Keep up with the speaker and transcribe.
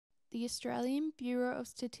The Australian Bureau of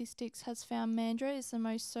Statistics has found Mandurah is the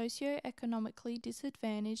most socio-economically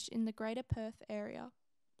disadvantaged in the Greater Perth area.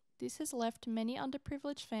 This has left many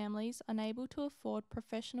underprivileged families unable to afford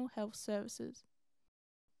professional health services.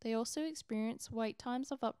 They also experience wait times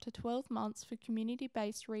of up to 12 months for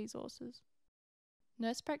community-based resources.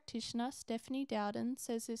 Nurse practitioner Stephanie Dowden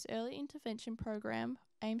says this early intervention program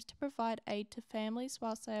aims to provide aid to families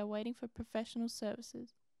whilst they are waiting for professional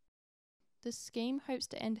services. The scheme hopes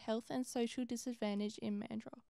to end health and social disadvantage in Mandurah.